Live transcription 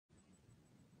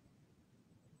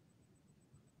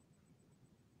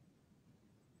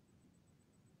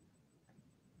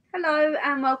Hello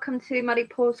and welcome to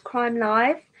Muddypawscrime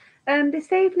Live.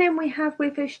 This evening we have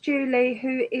with us Julie,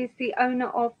 who is the owner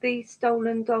of the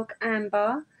stolen dog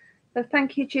Amber. So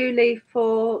thank you, Julie,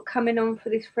 for coming on for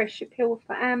this fresh appeal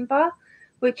for Amber,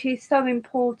 which is so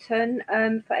important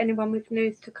for anyone with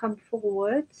news to come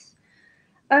forwards.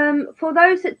 For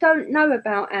those that don't know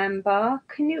about Amber,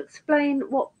 can you explain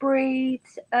what breed,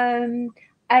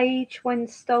 age when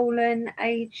stolen,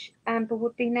 age Amber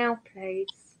would be now, please?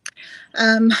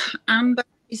 Amber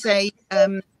is a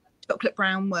chocolate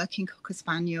brown working cocker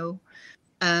spaniel.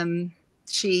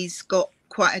 She's got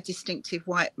quite a distinctive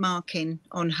white marking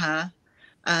on her.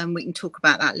 We can talk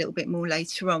about that a little bit more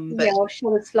later on. But yeah, I'll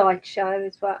show a slideshow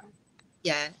as well.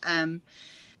 Yeah,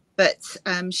 but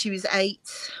she was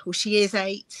 8, or she is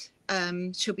 8.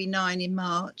 She'll be 9 in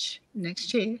March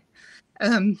next year.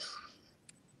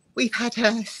 We've had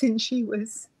her since she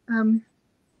was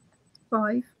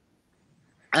 5.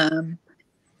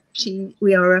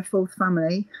 We are a fourth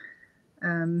family.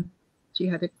 She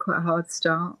had quite a hard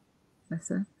start, bless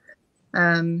her,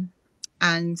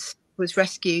 and was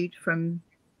rescued from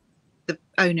the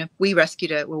owner. We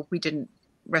rescued her. Well, we didn't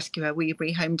rescue her. We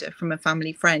rehomed her from a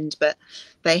family friend, but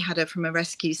they had her from a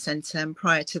rescue centre. And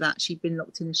prior to that, she'd been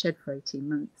locked in a shed for 18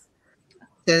 months.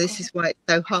 So this is why it's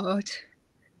so hard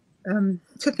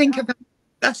to think about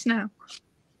us now.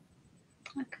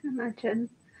 I can imagine.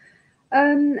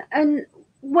 And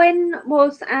when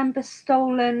was Amber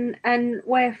stolen and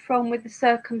where from, with the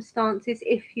circumstances,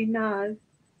 if you know?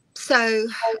 So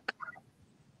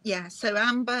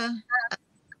Amber,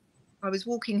 I was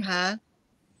walking her.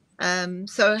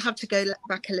 So I have to go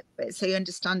back a little bit so you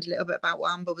understand a little bit about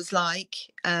what Amber was like.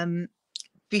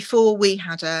 Before we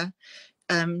had her,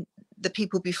 the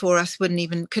people before us couldn't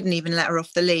even let her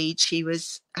off the lead. She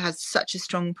has such a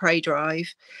strong prey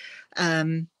drive.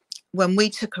 When we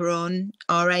took her on,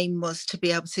 our aim was to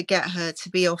be able to get her to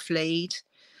be off lead,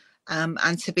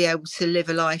 and to be able to live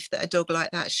a life that a dog like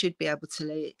that should be able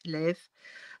to live.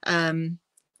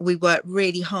 We worked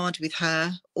really hard with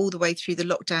her all the way through the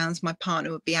lockdowns. My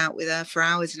partner would be out with her for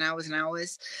hours and hours and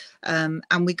hours.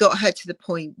 And we got her to the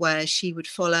point where she would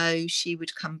follow, she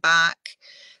would come back.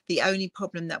 The only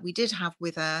problem that we did have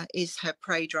with her is her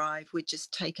prey drive would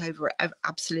just take over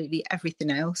absolutely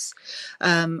everything else.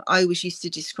 I always used to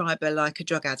describe her like a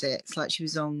drug addict. It's like she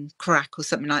was on crack or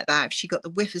something like that. If she got the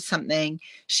whiff of something,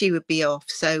 she would be off.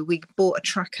 So we bought a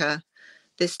tracker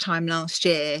this time last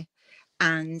year,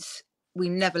 and we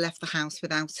never left the house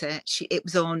without it. It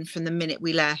was on from the minute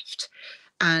we left.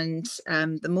 And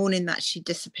the morning that she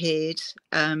disappeared,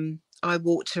 I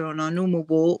walked her on our normal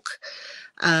walk.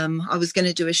 I was going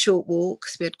to do a short walk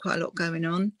because we had quite a lot going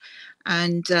on.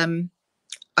 And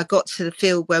I got to the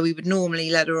field where we would normally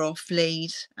let her off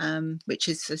lead, which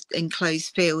is an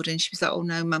enclosed field. And she was like, "Oh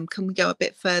no, Mum, can we go a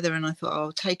bit further?" And I thought,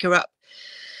 I'll take her up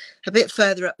a bit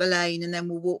further up the lane and then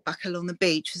we'll walk back along the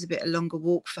beach. It was a bit a longer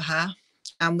walk for her.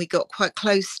 And we got quite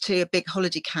close to a big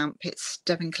holiday camp. It's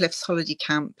Devon Cliffs holiday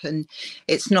camp, and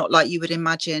it's not like you would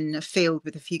imagine a field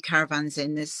with a few caravans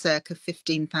in. There's circa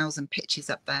 15,000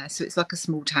 pitches up there, so it's like a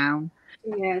small town.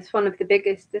 Yeah, it's one of the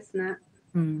biggest, isn't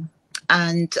it?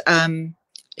 And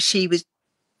she was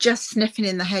just sniffing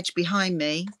in the hedge behind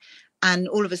me, and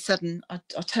all of a sudden I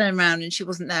turned around and she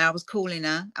wasn't there. I was calling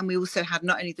her, and we also had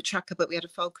not only the tracker, but we had a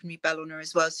falconry bell on her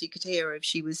as well, so you could hear her if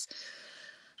she was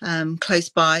close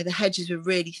by. The hedges were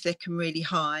really thick and really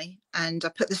high, and I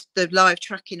put the live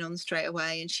tracking on straight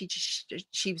away, and she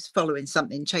was following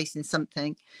something, chasing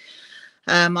something.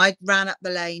 I ran up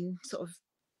the lane sort of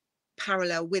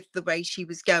parallel with the way she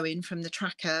was going from the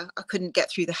tracker. I couldn't get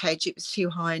through the hedge, it was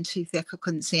too high and too thick. I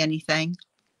couldn't see anything.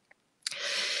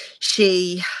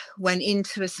 She went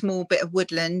into a small bit of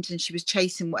woodland and she was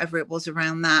chasing whatever it was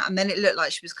around that, and then it looked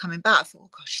like she was coming back. I thought, oh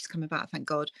gosh, she's coming back, thank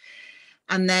God.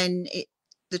 And then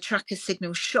the tracker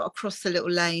signal shot across the little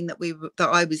lane that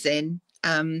I was in,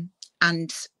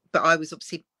 but I was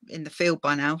obviously in the field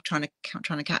by now, trying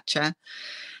to catch her.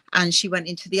 And she went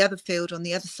into the other field on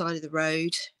the other side of the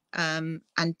road, and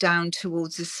down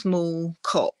towards a small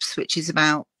copse, which is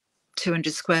about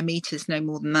 200 square meters, no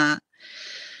more than that.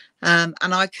 And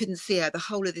I couldn't see her the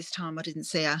whole of this time. I didn't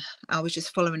see her. I was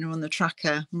just following her on the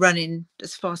tracker, running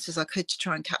as fast as I could to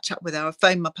try and catch up with her. I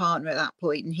phoned my partner at that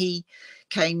point, and he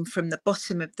came from the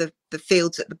bottom of the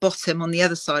fields at the bottom on the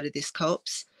other side of this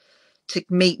copse to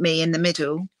meet me in the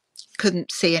middle.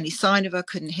 Couldn't see any sign of her,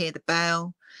 couldn't hear the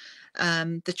bell.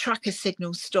 The tracker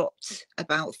signal stopped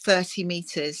about 30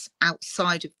 meters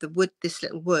outside of the wood, this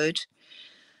little wood.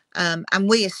 And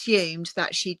we assumed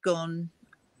that she'd gone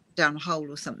down a hole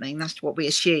or something. That's what we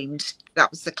assumed. That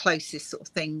was the closest sort of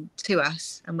thing to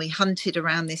us. And we hunted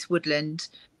around this woodland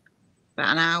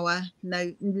about an hour.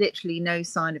 No, literally no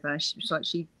sign of her. She was like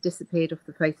she disappeared off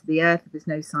the face of the earth. There was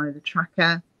no sign of the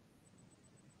tracker.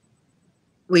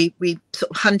 We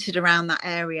sort of hunted around that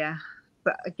area,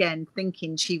 but again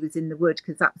thinking she was in the wood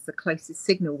because that was the closest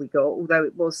signal we got, although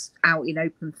it was out in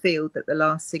open field that the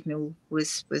last signal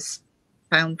was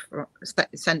found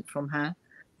sent from her,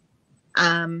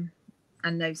 and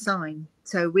no sign.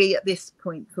 So we at this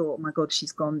point thought, oh my god,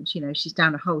 she's gone, you know, she's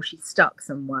down a hole, she's stuck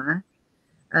somewhere.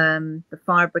 The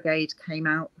fire brigade came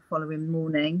out the following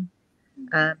morning.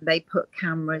 They put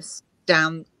cameras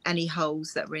down any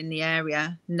holes that were in the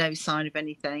area, no sign of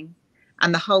anything,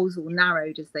 and the holes all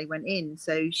narrowed as they went in,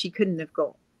 so she couldn't have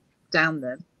got down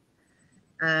them.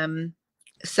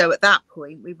 So at that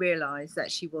point we realized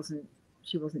that she wasn't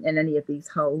in any of these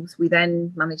holes. We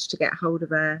then managed to get hold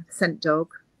of a scent dog.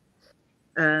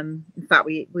 In fact,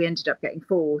 we ended up getting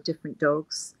 4 different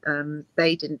dogs.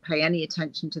 They didn't pay any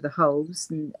attention to the holes,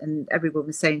 and everyone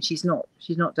was saying she's not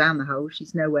down the hole,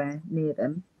 she's nowhere near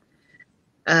them.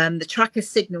 The tracker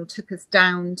signal took us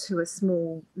down to a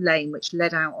small lane which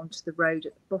led out onto the road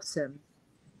at the bottom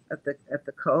of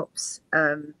the copse.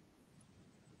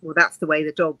 Well, that's the way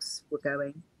the dogs were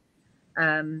going,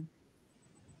 and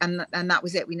that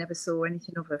was it. We never saw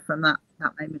anything of her from that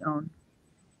moment on.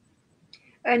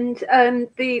 And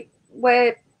the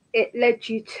where it led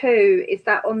you to, is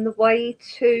that on the way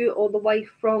to or the way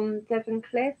from Devon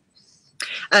Cliffs?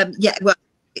 Yeah, well,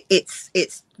 it's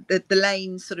the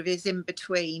lane sort of is in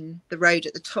between the road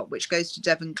at the top, which goes to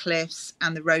Devon Cliffs,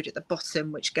 and the road at the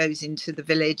bottom, which goes into the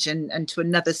village and to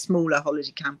another smaller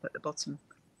holiday camp at the bottom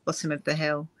of the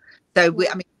hill. So I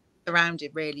mean,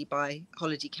 surrounded really by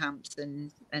holiday camps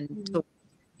and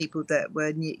people that were,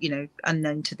 you know,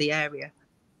 unknown to the area.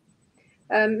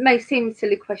 May seem a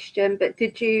silly question, but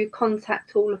did you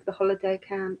contact all of the holiday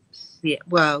camps? Yeah,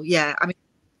 well, yeah. I mean,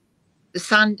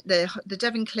 the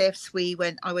Devon Cliffs,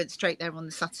 I went straight there on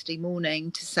the Saturday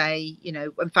morning to say, you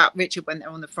know, in fact, Richard went there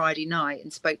on the Friday night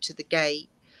and spoke to the gate.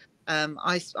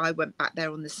 I went back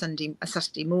there on the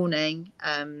Saturday morning,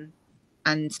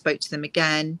 and spoke to them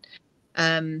again.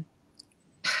 I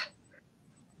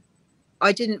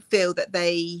didn't feel that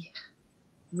they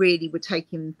really were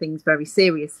taking things very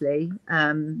seriously.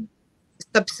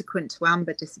 Subsequent to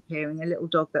Amber disappearing, a little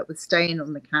dog that was staying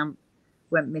on the camp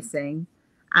went missing,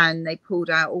 and they pulled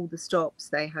out all the stops.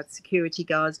 They had security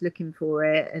guards looking for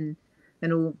it and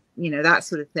all, you know, that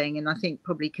sort of thing. And I think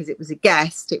probably because it was a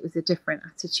guest, it was a different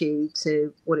attitude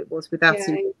to what it was with us.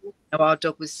 You know, our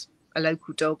dog was a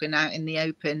local dog and out in the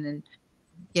open, and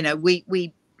you know,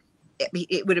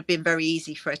 it would have been very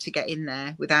easy for her to get in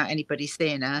there without anybody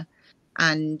seeing her.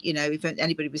 And, you know, if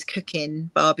anybody was cooking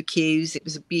barbecues, it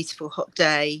was a beautiful hot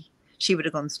day, she would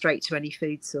have gone straight to any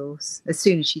food source as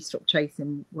soon as she stopped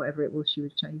chasing whatever it was she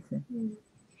was chasing.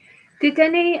 Did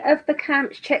any of the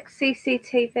camps check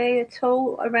CCTV at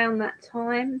all around that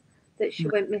time that she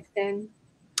went missing?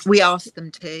 We asked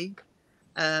them to.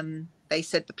 They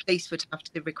said the police would have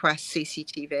to request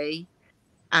CCTV,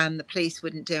 and the police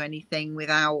wouldn't do anything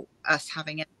without us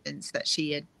having evidence that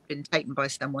she had been taken by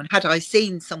someone. Had I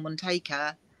seen someone take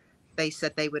her, they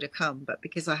said they would have come, but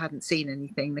because I hadn't seen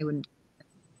anything, they wouldn't.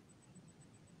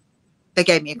 They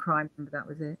gave me a crime number, that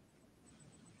was it.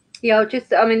 Yeah,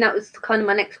 I mean, that was kind of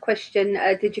my next question.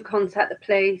 Did you contact the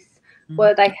police?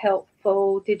 Were they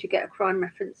helpful? Did you get a crime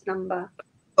reference number?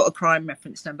 Got a crime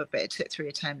reference number, but it took 3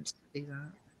 attempts to do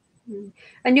that.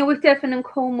 And you're with Devon and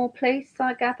Cornwall Police,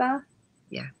 I gather?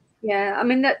 Yeah. Yeah, I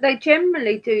mean, they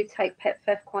generally do take pet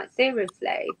theft quite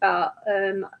seriously, but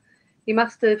you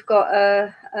must have got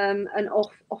an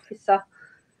officer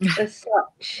as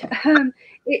such.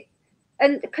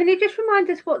 And can you just remind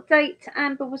us what date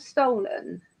Amber was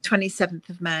stolen? 27th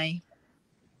of May.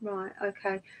 Right,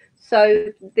 okay. So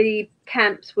the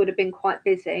camps would have been quite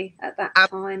busy at that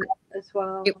time as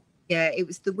well. It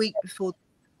was the week before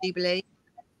the Jubilee.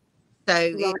 So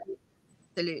it was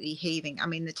absolutely heaving. I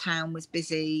mean, the town was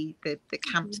busy, the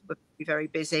camps were very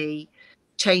busy.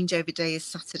 Changeover day is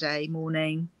Saturday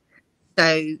morning.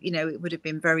 So, you know, it would have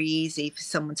been very easy for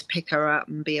someone to pick her up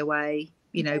and be away,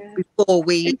 you know, before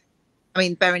I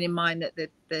mean, bearing in mind that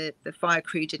the fire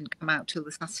crew didn't come out till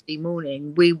the Saturday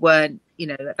morning, we weren't, you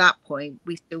know, at that point,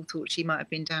 we still thought she might have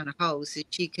been down a hole. So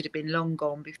she could have been long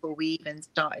gone before we even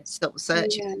started sort of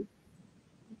searching.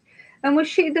 Yeah. And was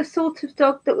she the sort of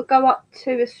dog that would go up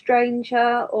to a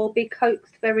stranger or be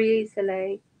coaxed very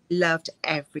easily? Loved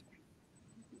everybody.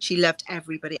 She loved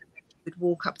everybody. She would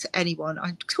walk up to anyone.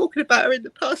 I'm talking about her in the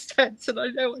past tense, and I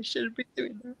know I shouldn't be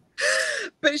doing that.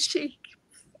 But she,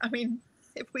 I mean,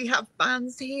 if we have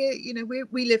fans here, you know,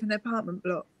 we live in an apartment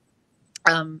block,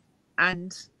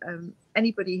 and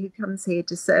anybody who comes here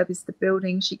to service the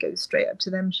building, she goes straight up to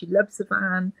them. She loves the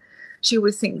van. She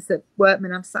always thinks that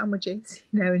workmen have sandwiches,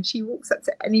 you know, and she walks up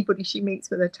to anybody she meets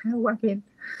with her tail wagging.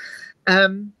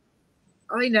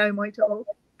 I know my dog,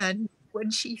 and when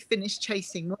she finished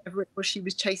chasing whatever it was she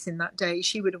was chasing that day,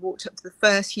 she would have walked up to the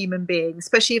first human being,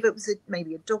 especially if it was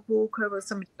maybe a dog walker or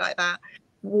somebody like that.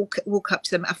 Walk up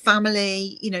to them, a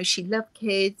family. You know, she loved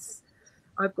kids.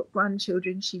 I've got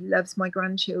grandchildren. She loves my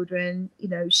grandchildren. You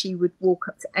know, she would walk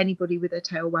up to anybody with her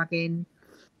tail wagging.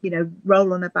 You know,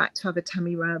 roll on her back to have a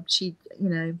tummy rub. She, you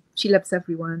know, she loves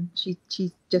everyone. She's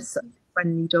just such a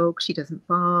friendly dog. She doesn't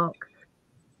bark.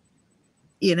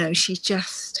 You know, she's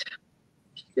just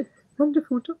a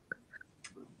wonderful dog.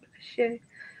 Sure.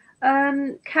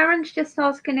 Karen's just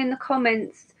asking in the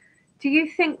comments, do you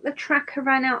think the tracker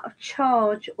ran out of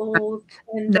charge or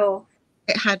turned off?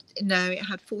 It had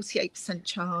 48%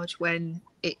 charge when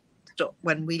it stopped,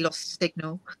 when we lost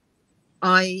signal.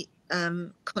 I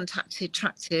contacted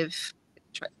Tractive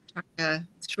Tracker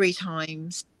 3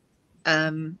 times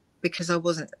because I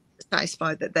wasn't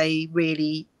satisfied that they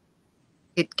really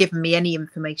had given me any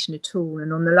information at all.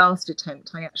 And on the last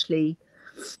attempt, I actually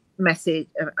I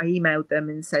emailed them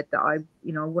and said that I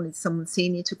wanted someone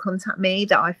senior to contact me,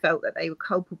 that I felt that they were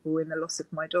culpable in the loss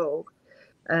of my dog.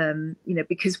 You know,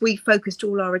 because we focused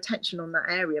all our attention on that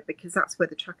area because that's where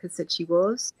the tracker said she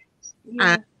was.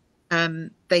 Yeah.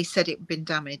 And they said it had been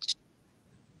damaged.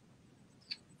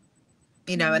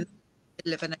 You know, and in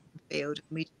the middle of an open field,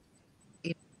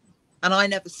 and I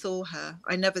never saw her.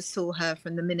 I never saw her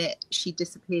from the minute she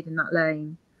disappeared in that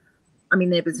lane. I mean,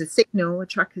 there was a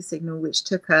tracker signal, which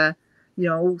took her, you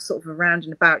know, all sort of around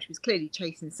and about. She was clearly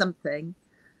chasing something.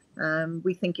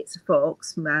 We think it's a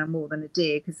fox more than a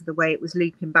deer because of the way it was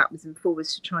looping backwards and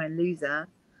forwards to try and lose her.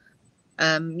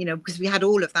 You know, because we had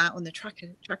all of that on the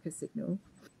tracker signal.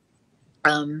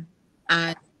 And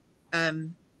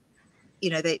you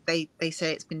know, they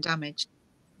say it's been damaged.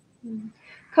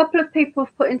 A couple of people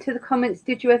have put into the comments,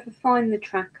 did you ever find the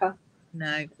tracker?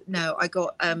 No, I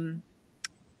got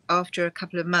after a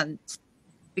couple of months,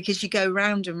 because you go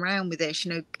round and round with this,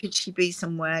 you know, could she be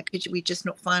somewhere? Could we just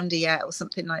not find her yet or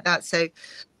something like that? So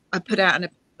I put out an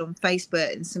appeal on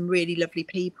Facebook, and some really lovely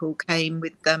people came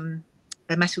with their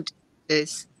metal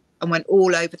detectors and went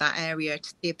all over that area to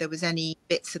see if there was any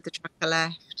bits of the tracker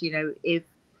left, you know, if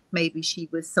maybe she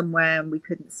was somewhere and we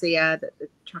couldn't see her, that the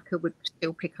tracker would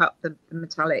still pick up the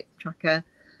metallic tracker.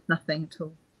 Nothing at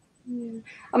all. Yeah.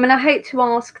 I mean, I hate to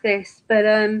ask this, but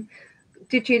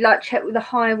did you like check with the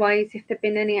highways if there'd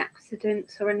been any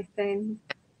accidents or anything?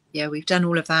 Yeah, we've done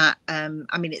all of that. I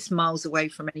mean, it's miles away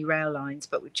from any rail lines,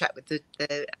 but we've checked with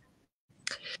the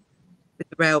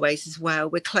railways as well.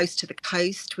 We're close to the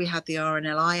coast. We had the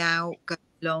RNLI out, going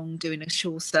along, doing a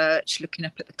shore search, looking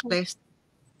up at the cliffs,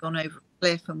 gone over a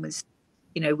cliff, and was,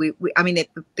 you know, I mean,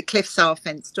 the cliffs are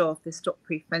fenced off. There's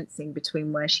stop-proof fencing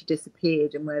between where she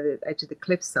disappeared and where the edge of the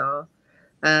cliffs are.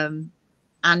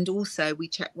 And also we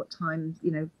checked what time,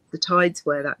 you know, the tides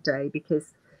were that day,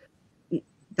 because the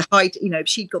height, you know, if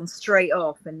she'd gone straight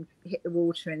off and hit the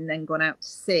water and then gone out to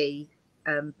sea,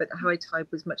 but the high tide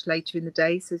was much later in the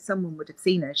day, so someone would have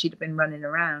seen her. She'd have been running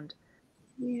around.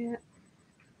 Yeah.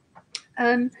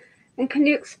 And can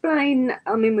you explain,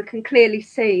 I mean, we can clearly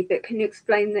see, but can you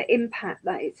explain the impact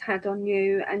that it's had on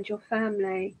you and your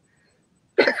family?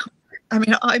 I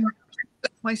mean, I'm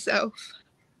myself,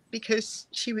 because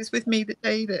she was with me the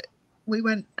day that we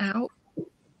went out.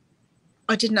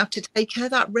 I didn't have to take her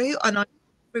that route, and I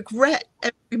regret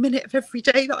every minute of every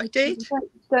day that I did.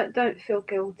 Don't feel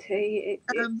guilty.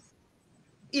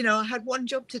 You know, I had one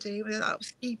job to do, and that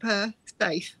was keep her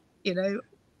safe, you know,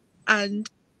 and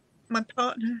my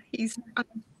partner, he's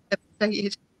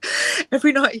devastated.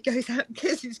 Every night he goes out and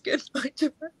kisses goodnight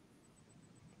to her.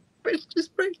 But it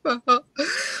just breaks my heart.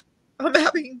 I'm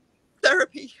having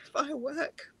therapy via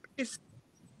work because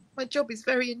my job is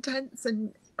very intense,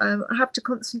 and I have to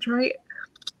concentrate.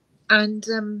 And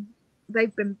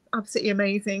they've been absolutely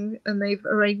amazing, and they've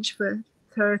arranged for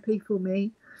therapy for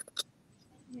me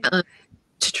to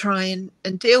try and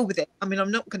deal with it. I mean,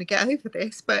 I'm not going to get over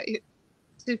this, but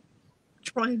to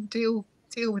try and deal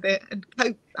with it and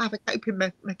have a coping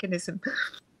mechanism.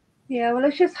 Yeah, well,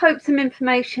 let's just hope some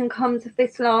information comes of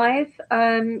this live.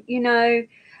 You know,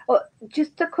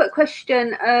 just a quick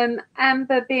question.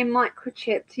 Amber being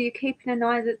microchipped, are you keeping an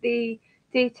eye that the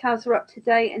details are up to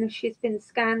date and if she's been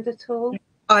scanned at all?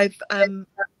 I've on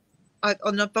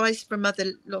advice from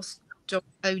other lost dog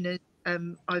owners,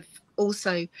 I've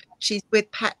also, she's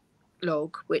with Pet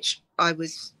Log, which I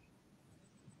was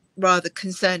rather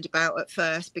concerned about at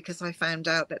first because I found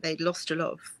out that they'd lost a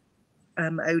lot of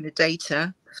owner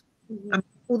data. Mhm. I mean,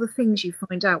 all the things you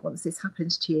find out once this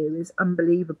happens to you is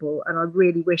unbelievable. And I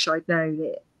really wish I'd known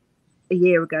it a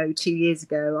year ago, 2 years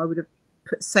ago. I would have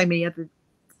put so many other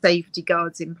safety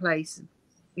guards in place,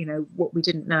 you know, what we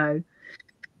didn't know.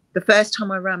 The first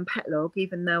time I ran Petlog,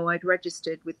 even though I'd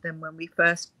registered with them when we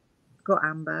first got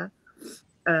Amber,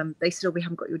 they said, "Oh, we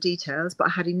haven't got your details," but I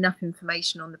had enough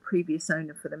information on the previous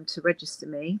owner for them to register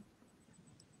me.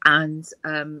 And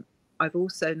I've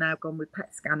also now gone with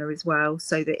Pet Scanner as well,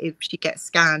 so that if she gets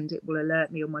scanned, it will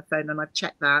alert me on my phone. And I've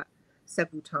checked that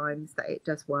several times that it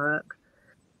does work.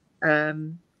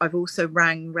 I've also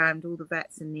rang round all the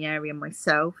vets in the area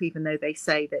myself, even though they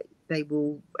say that they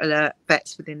will alert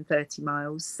vets within 30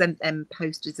 miles, sent them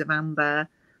posters of Amber,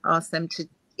 asked them to,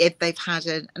 if they've had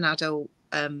an adult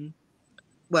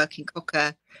working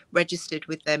cocker registered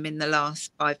with them in the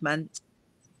last 5 months.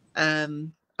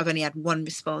 I've only had one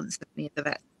response of any of the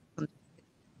vets,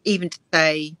 even to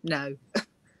say no.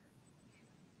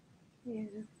 Yeah.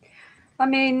 I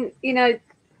mean, you know,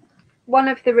 one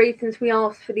of the reasons we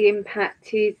ask for the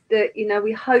impact is that, you know,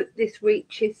 we hope this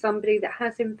reaches somebody that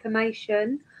has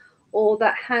information or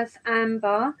that has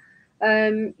Amber.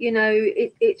 You know,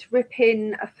 it's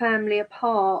ripping a family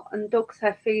apart, and dogs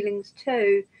have feelings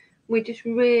too. We just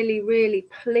really, really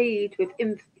plead with,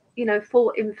 you know,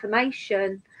 for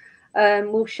information.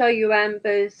 We'll show you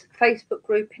Amber's Facebook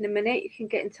group in a minute. You can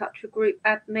get in touch with group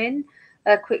admin.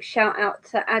 A quick shout out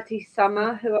to Addie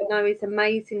Summer, who I know is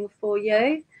amazing for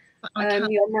you.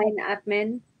 Your main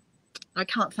admin. I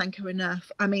can't thank her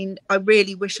enough. I mean, I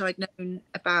really wish I'd known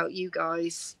about you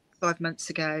guys 5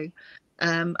 months ago.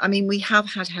 I mean, we have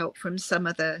had help from some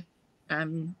other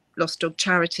lost dog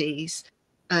charities,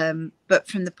 but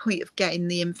from the point of getting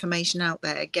the information out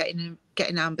there, getting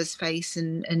Amber's face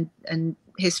and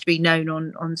history known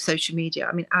on social media.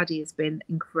 I mean, Addie has been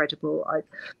incredible.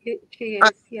 She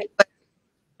is, yeah.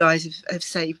 Guys have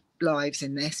saved lives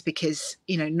in this, because,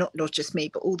 you know, not just me,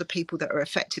 but all the people that are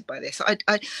affected by this.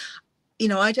 You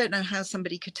know, I don't know how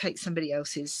somebody could take somebody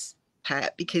else's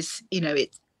pet, because, you know,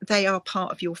 they are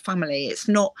part of your family. It's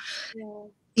not, Yeah.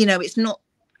 you know, it's not,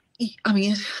 I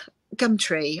mean,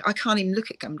 Gumtree, I can't even look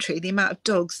at Gumtree. The amount of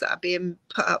dogs that are being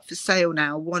put up for sale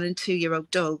now, 1 and 2 year old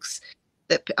dogs,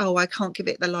 that, oh, I can't give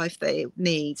it the life that it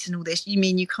needs and all this. You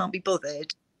mean you can't be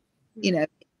bothered? You know,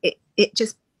 it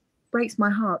just breaks my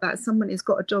heart that someone has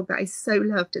got a dog that is so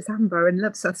loved as Amber and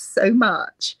loves us so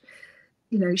much.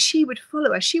 You know, she would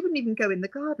follow us. She wouldn't even go in the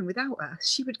garden without us.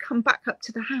 She would come back up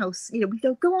to the house. You know, we'd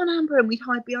go on, Amber, and we'd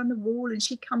hide behind the wall, and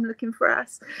she'd come looking for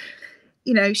us.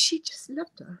 You know, she just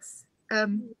loved us. You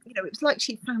know, it was like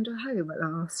she'd found her home at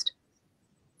last.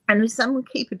 And if someone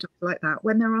keep a dog like that,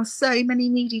 when there are so many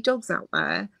needy dogs out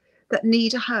there that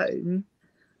need a home,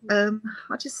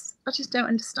 I just don't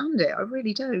understand it. I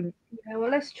really don't. Yeah, well,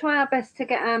 let's try our best to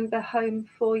get Amber home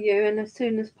for you, and as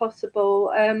soon as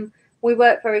possible. We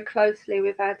work very closely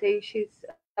with Addie. She's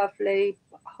lovely,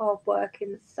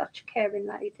 hard-working, such a caring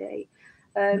lady.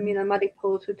 You know, Muddy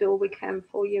Paws will do all we can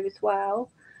for you as well.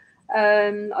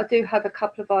 I do have a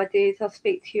couple of ideas I'll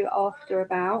speak to you after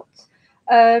about.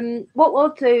 What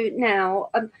we'll do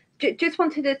now, just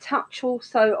wanted to touch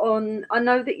also on, I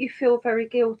know that you feel very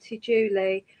guilty,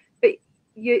 Julie, but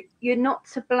you're not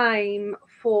to blame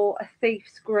for a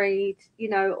thief's greed, you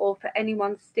know, or for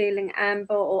anyone stealing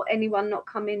Amber or anyone not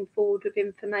coming forward with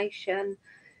information.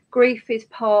 Grief is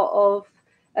part of,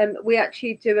 we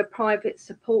actually do a private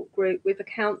support group with a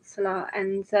counsellor,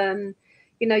 and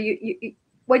you know, you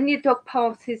when your dog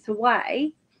passes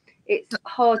away, it's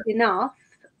hard enough,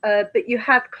 but you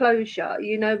have closure,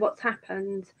 you know what's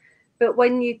happened. But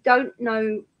when you don't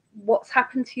know what's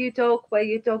happened to your dog, where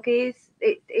your dog is,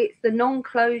 it's the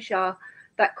non-closure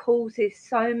that causes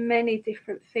so many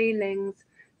different feelings.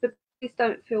 But please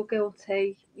don't feel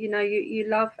guilty. You know, you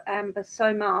love Amber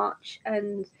so much,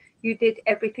 and you did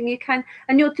everything you can,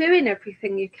 and you're doing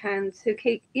everything you can to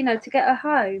keep, you know, to get her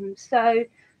home. So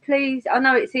please, I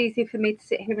know it's easy for me to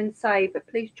sit here and say, but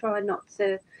please try not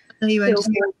to You feel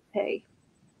understand? guilty.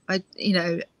 You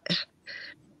know,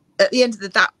 at the end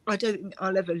of that, I don't think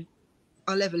I'll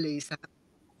ever lose that.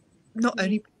 Not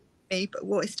only me, but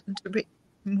what it's done to Rick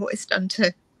and what it's done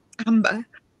to Amber.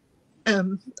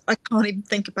 I can't even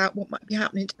think about what might be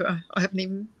happening to her. I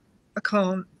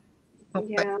can't.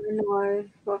 Yeah, I know.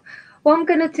 Well, what I'm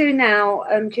going to do now,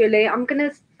 Julie, I'm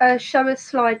going to show a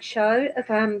slideshow of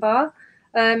Amber.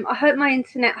 I hope my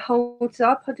internet holds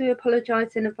up. I do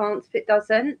apologise in advance if it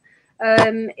doesn't.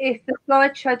 If the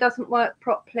slideshow doesn't work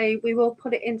properly, we will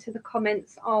put it into the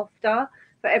comments after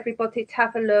for everybody to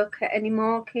have a look at any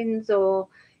markings, or,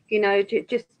 you know,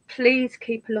 just please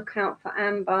keep a lookout for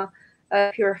Amber.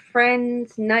 If you're a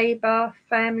friend, neighbour,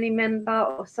 family member,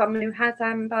 or someone who has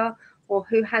Amber or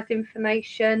who has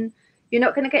information, you're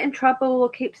not going to get in trouble. Or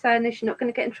keep saying this, you're not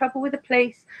going to get in trouble with the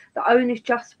police. The owners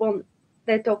just want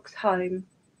their dogs home.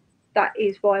 That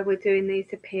is why we're doing these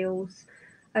appeals.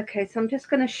 Okay, so I'm just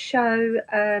going to show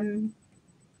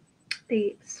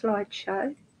the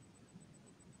slideshow.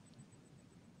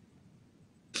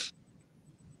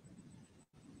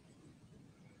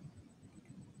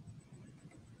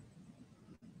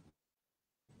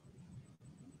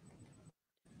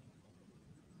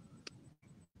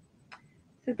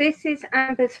 So this is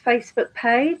Amber's Facebook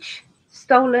page,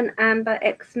 Stolen Amber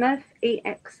Exmouth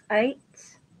EX8.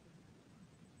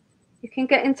 You can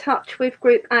get in touch with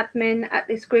group admin at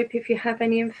this group if you have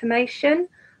any information,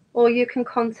 or you can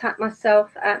contact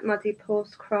myself at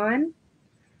Muddypawscrime.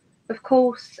 Of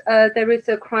course, there is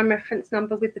a crime reference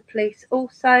number with the police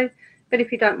also, but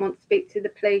if you don't want to speak to the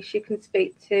police, you can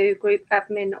speak to group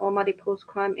admin or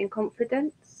Muddypawscrime in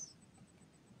confidence.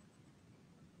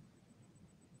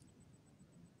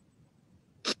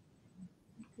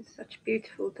 It's such a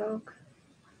beautiful dog.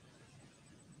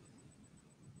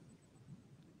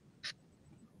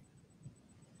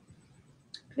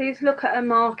 Please look at her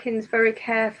markings very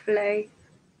carefully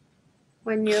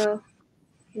when you're,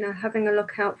 having a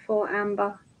look out for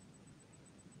Amber.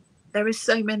 There are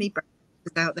so many brands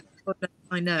out there. God knows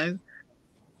I know.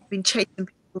 I've been chasing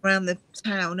people around the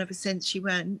town ever since she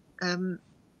went.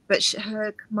 But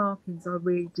her markings are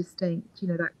really distinct. You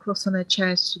know, that cross on her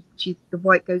chest, the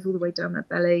white goes all the way down her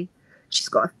belly. She's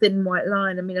got a thin white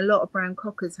line. I mean, a lot of brown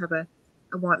cockers have a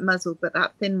white muzzle, but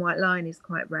that thin white line is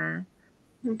quite rare.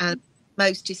 Mm-hmm. And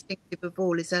most distinctive of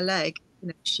all is her leg. You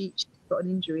know, she's got an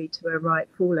injury to her right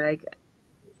foreleg,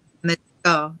 and there's a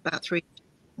scar about 3 inches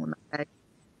on that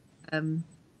leg.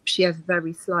 She has a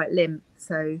very slight limp,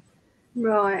 so.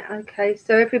 Right, okay.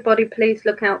 So everybody please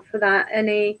look out for that.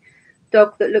 Any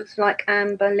dog that looks like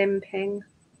Amber limping.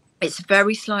 It's a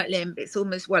very slight limp. It's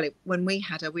almost, when we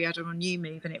had her on new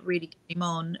move and it really came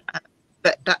on.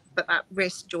 But that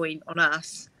wrist joint on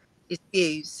us is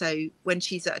fused. So when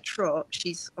she's at a trot,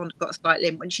 she's got a slight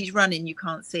limp. When she's running, you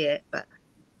can't see it. But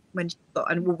when she's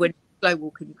when slow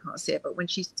walking, you can't see it. But when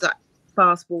she's that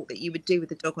fast walk that you would do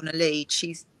with a dog on a lead,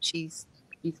 she's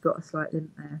got a slight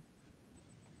limp there.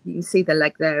 You can see the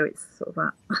leg there. It's sort of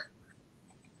that.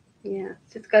 Yeah,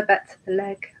 just go back to the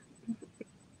leg.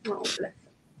 Oh, bless.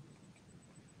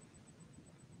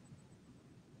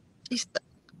 She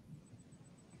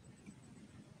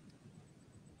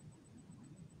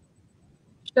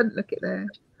shouldn't look at there.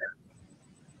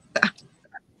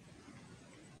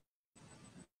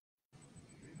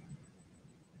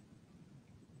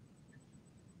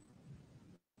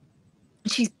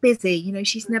 She's busy, you know,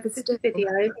 she's never still. Video.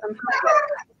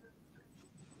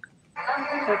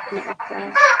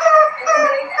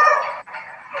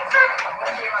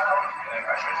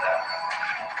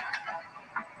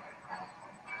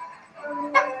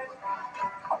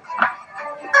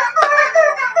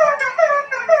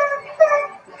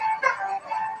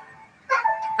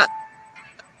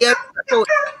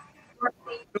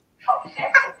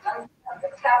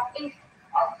 Southeast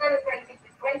are celebrating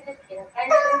the greatest inventions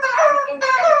and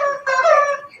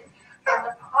innovations from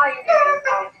the pioneering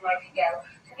science nightingale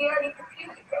to the early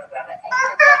computer programmer and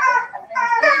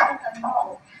then and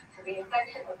more to the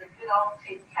invention of the good old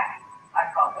tin can. I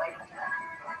can't wait for that.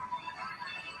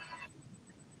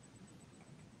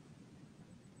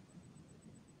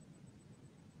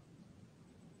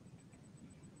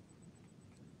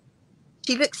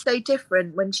 She looks so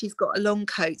different when she's got a long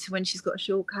coat to when she's got a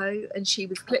short coat, and she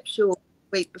was clipped short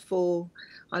the week before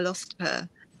I lost her.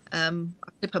 I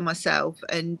clipped her myself,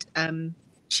 and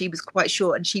she was quite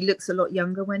short, and she looks a lot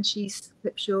younger when she's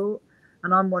clipped short.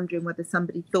 And I'm wondering whether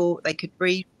somebody thought they could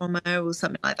breed from her or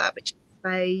something like that, but she's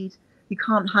spayed. You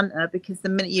can't hunt her because the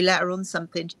minute you let her on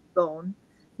something, she's gone,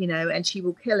 you know, and she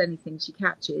will kill anything she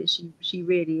catches. She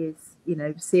really is, you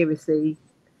know, seriously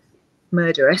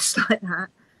murderous like that.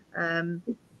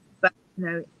 But you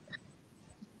know,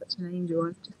 such an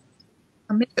angel.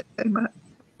 I miss it so much.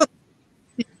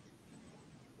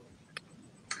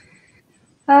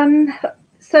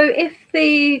 So if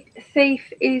the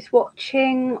thief is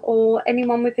watching, or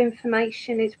anyone with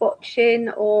information is watching,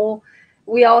 or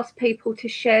we ask people to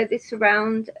share this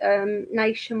around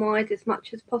nationwide as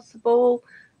much as possible.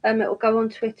 It will go on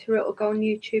Twitter, it will go on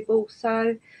YouTube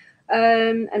also,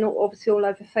 and obviously all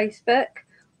over Facebook.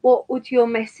 What would your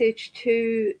message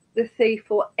to the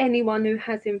thief or anyone who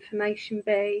has information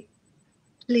be?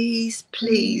 Please,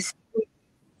 please,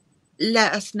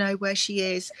 let us know where she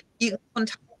is. You can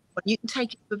contact her. You can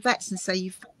take it to vets and say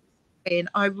you've been.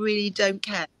 I really don't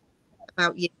care.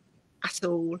 about you at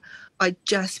all. I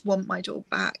just want my dog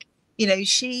back. You know,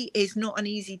 she is not an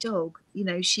easy dog. You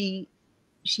know, she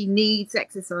needs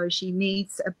exercise. She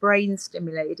needs a brain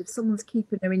stimulated. If someone's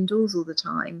keeping her indoors all the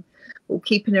time, or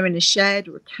keeping her in a shed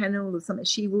or a kennel or something,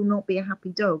 she will not be a happy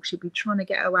dog. She'll be trying to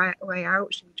get her way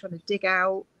out. She'll be trying to dig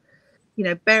out. You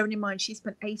know, bearing in mind she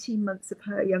spent 18 months of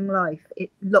her young life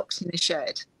locked in a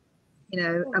shed. You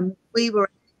know, and we were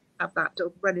able to have that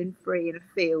dog running free in a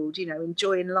field. You know,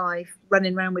 enjoying life,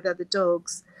 running around with other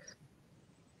dogs.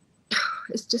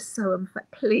 It's just so unfair.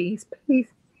 Please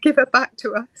give her back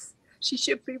to us. She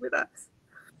should be with us.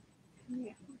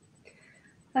 Yeah.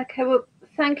 Okay, well,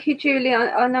 thank you, Julie.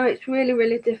 I know it's really,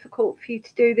 really difficult for you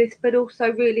to do this, but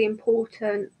also really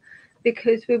important,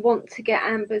 because we want to get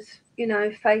Amber's, you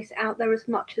know, face out there as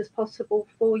much as possible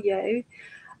for you.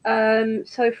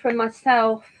 So for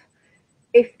myself,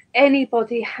 if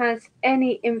anybody has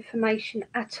any information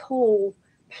at all,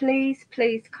 please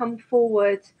come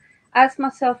forward. As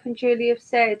myself and Julie have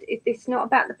said, it's not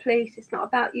about the police, it's not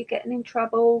about you getting in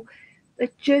trouble. I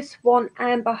just want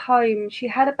Amber home. She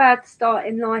had a bad start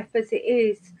in life as it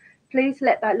is. Please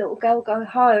let that little girl go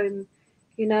home.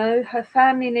 You know, her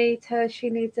family needs her.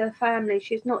 She needs her family.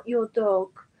 She's not your dog.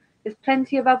 There's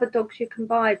plenty of other dogs you can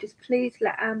buy. Just please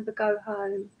let Amber go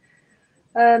home.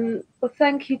 Well,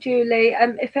 thank you, Julie.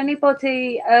 If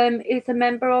anybody is a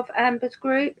member of Amber's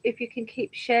group, if you can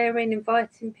keep sharing,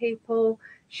 inviting people,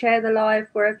 share the live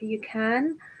wherever you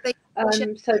can.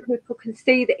 So people can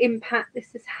see the impact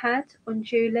this has had on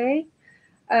Julie.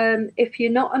 If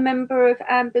you're not a member of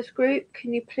Amber's group,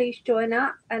 can you please join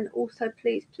up, and also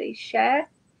please share.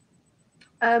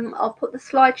 I'll put the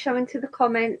slideshow into the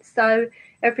comments so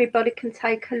everybody can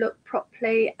take a look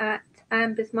properly at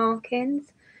Amber's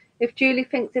markings. If Julie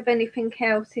thinks of anything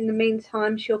else in the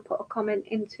meantime, she'll put a comment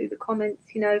into the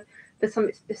comments, you know, for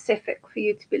something specific for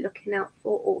you to be looking out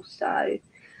for also.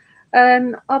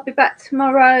 I'll be back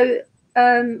tomorrow.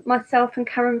 Myself and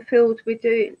Karen Field, we're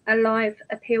doing a live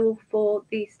appeal for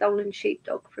the stolen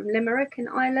sheepdog from Limerick in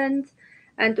Ireland,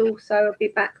 and also I'll be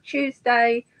back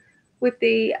Tuesday with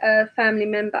the family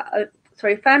member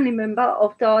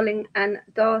of Darling and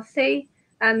Darcy,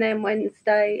 and then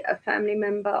Wednesday a family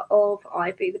member of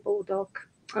Ivy the Bulldog.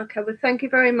 Okay, well, thank you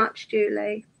very much,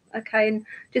 Julie. Okay, and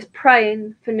just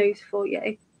praying for news for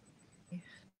you.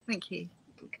 Thank you.